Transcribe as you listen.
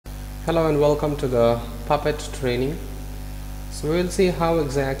Hello and welcome to the Puppet training. So we will see how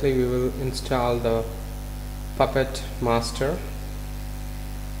exactly we will install the Puppet Master,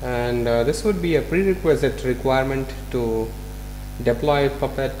 and this would be a prerequisite requirement to deploy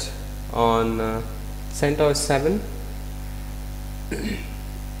Puppet on CentOS 7.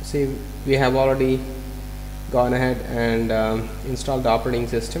 See, we have already gone ahead and installed the operating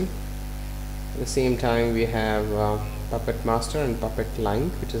system. At the same time we have Puppet Master and Puppet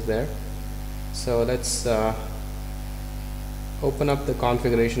Link, which is there. So let's open up the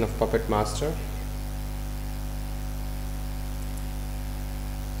configuration of Puppet Master,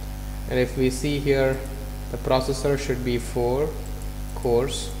 and if we see here, the processor should be 4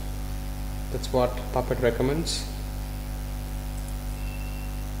 cores. That's what Puppet recommends,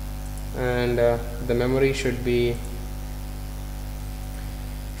 and the memory should be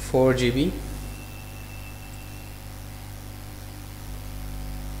 4 GB.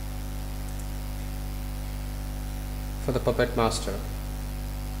 For the Puppet Master,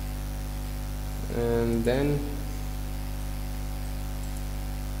 and then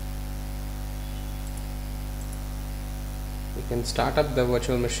we can start up the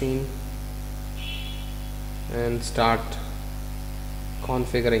virtual machine and start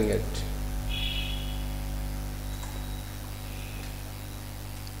configuring it.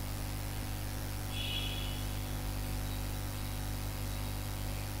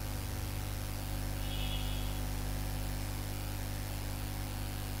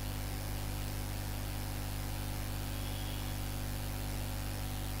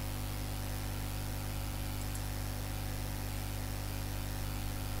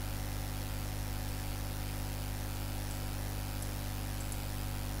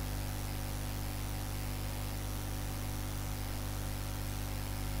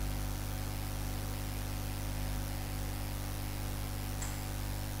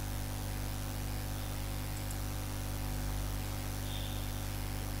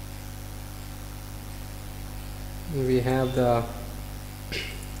 We have the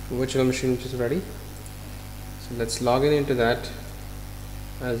virtual machine which is ready, so let's log in into that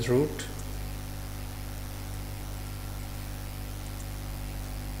as root.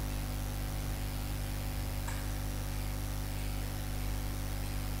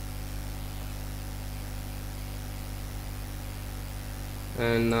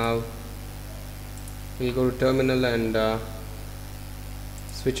 And now we'll go to terminal and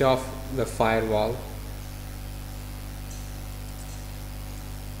switch off the firewall.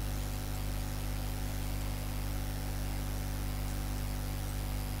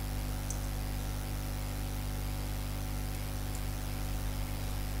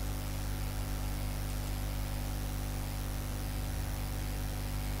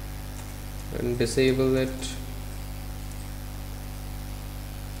 And disable it.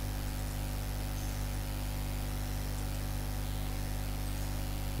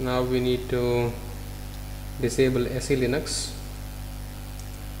 Now we need to disable SE Linux.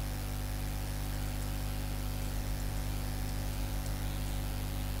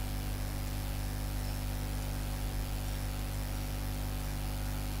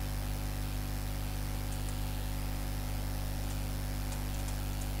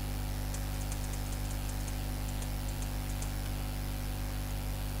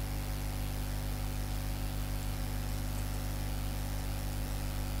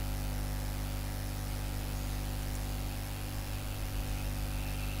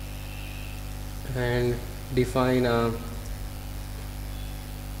 And define a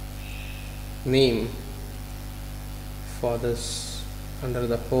name for this under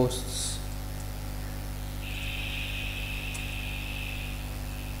the hosts.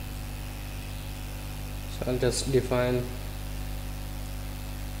 So I'll just define,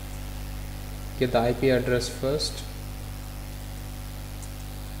 get the IP address first.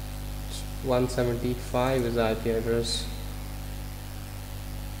 175 is the IP address.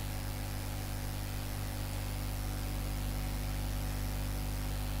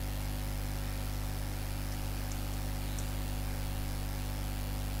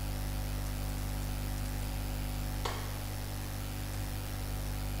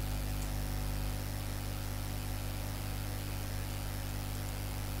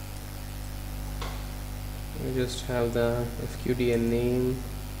 We just have the FQDN name,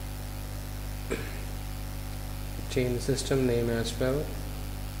 change the system name as well.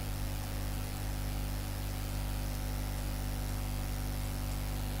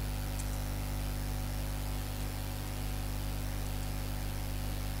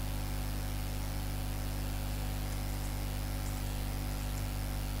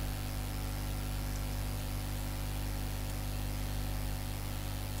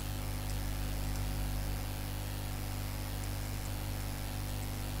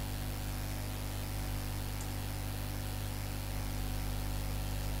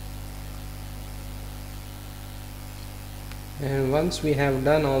 And once we have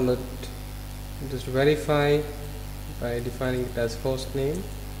done all that, just verify by defining it as host name.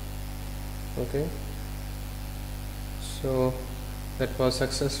 Okay, so that was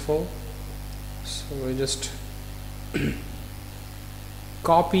successful. So we just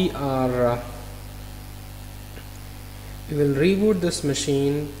copy our we will reboot this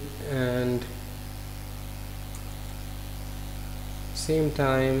machine, and same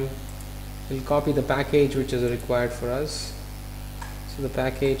time we'll copy the package which is required for us. So the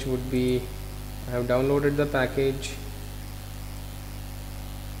package would be, I have downloaded the package.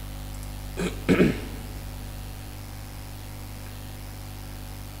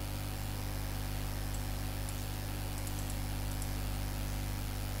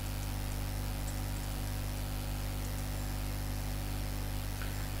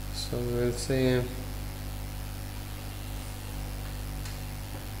 So we'll say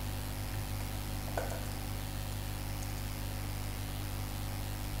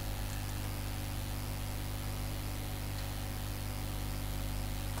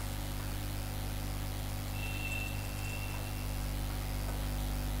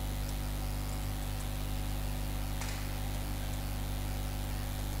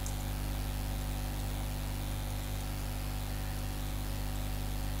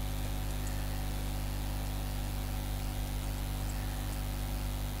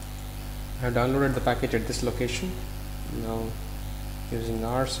I have downloaded the package at this location. Now using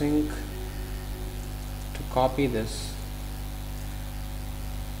rsync to copy this.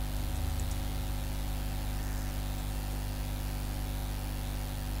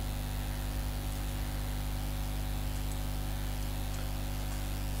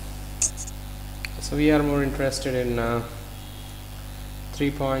 So we are more interested in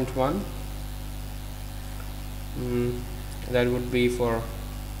 3.1. That would be for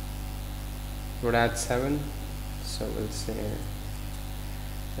Red Hat 7. So we'll say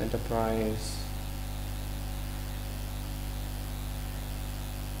enterprise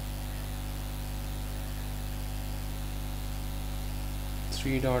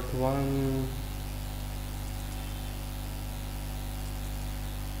three dot one.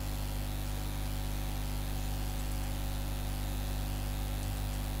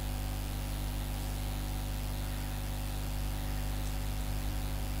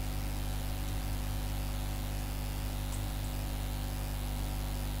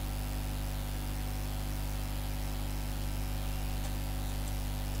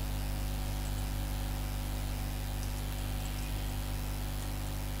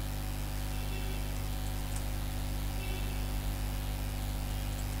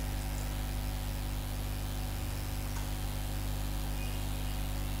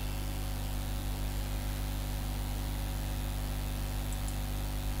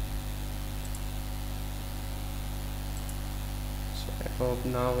 I hope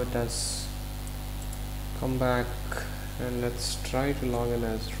now it has come back, and let's try to log in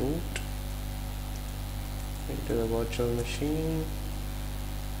as root into the virtual machine,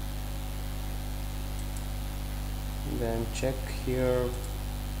 then check here,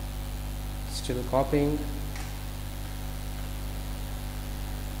 still copying.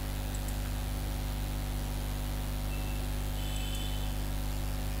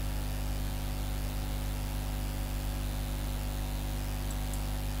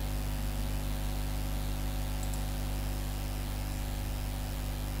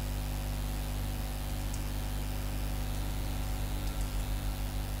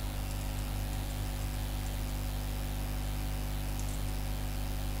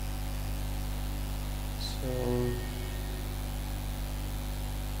 So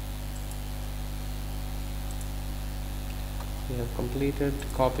we have completed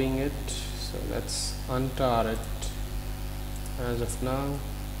copying it, so let's untar it as of now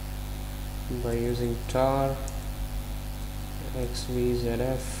by using tar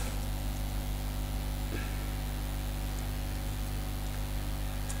xvzf.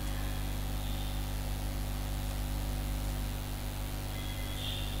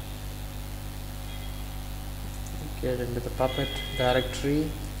 Get into the Puppet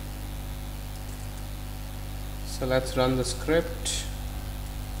directory. So let's run the script.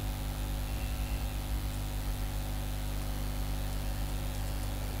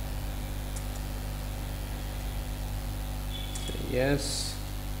 Say yes.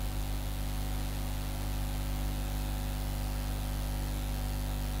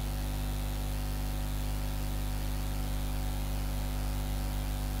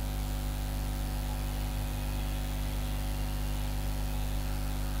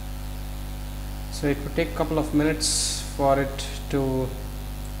 So it would take a couple of minutes for it to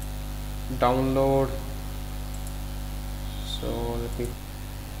download. let me.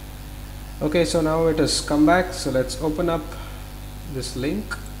 Okay, so now it has come back, so let's open up this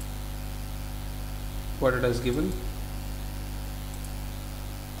link, what it has given.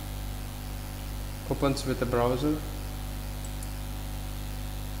 Opens with the browser.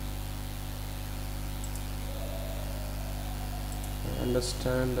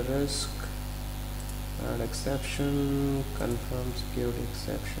 Understand the risk, add exception, confirm security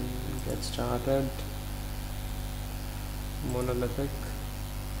exception, get started, monolithic.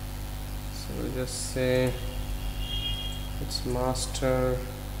 So we'll just say it's master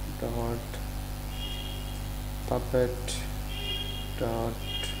dot puppet dot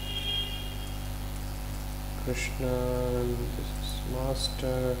Krishna, and this is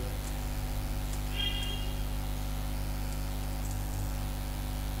master.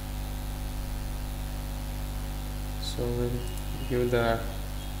 So we'll give the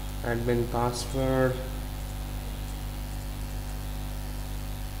admin password.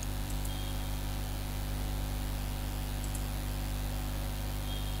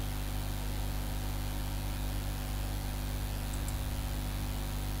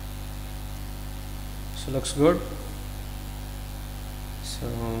 So looks good. So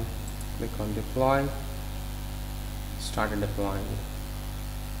click on deploy, start deploying.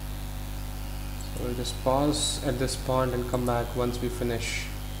 So we'll just pause at this point and come back once we finish.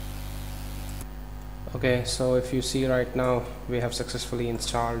 Okay, so if you see right now, we have successfully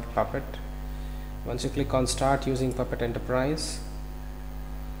installed Puppet. Once you click on start using Puppet Enterprise,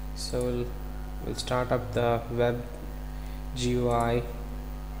 so we'll start up the web GUI.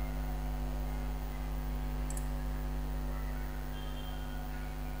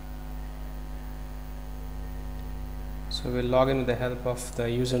 So we'll log in with the help of the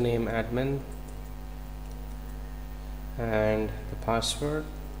username admin and the password.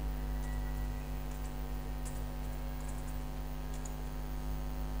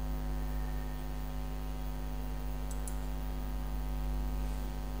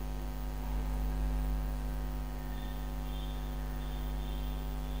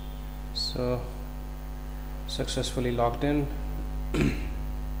 So successfully logged in.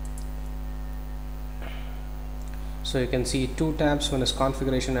 So you can see two tabs, one is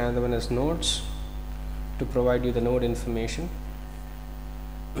configuration and the other one is nodes, to provide you the node information.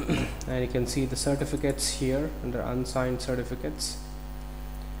 And you can see the certificates here under unsigned certificates.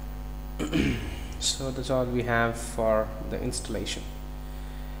 So that's all we have for the installation.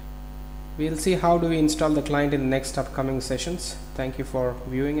 We'll see how do we install the client in the next upcoming sessions. Thank you for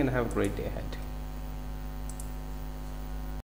viewing and have a great day ahead.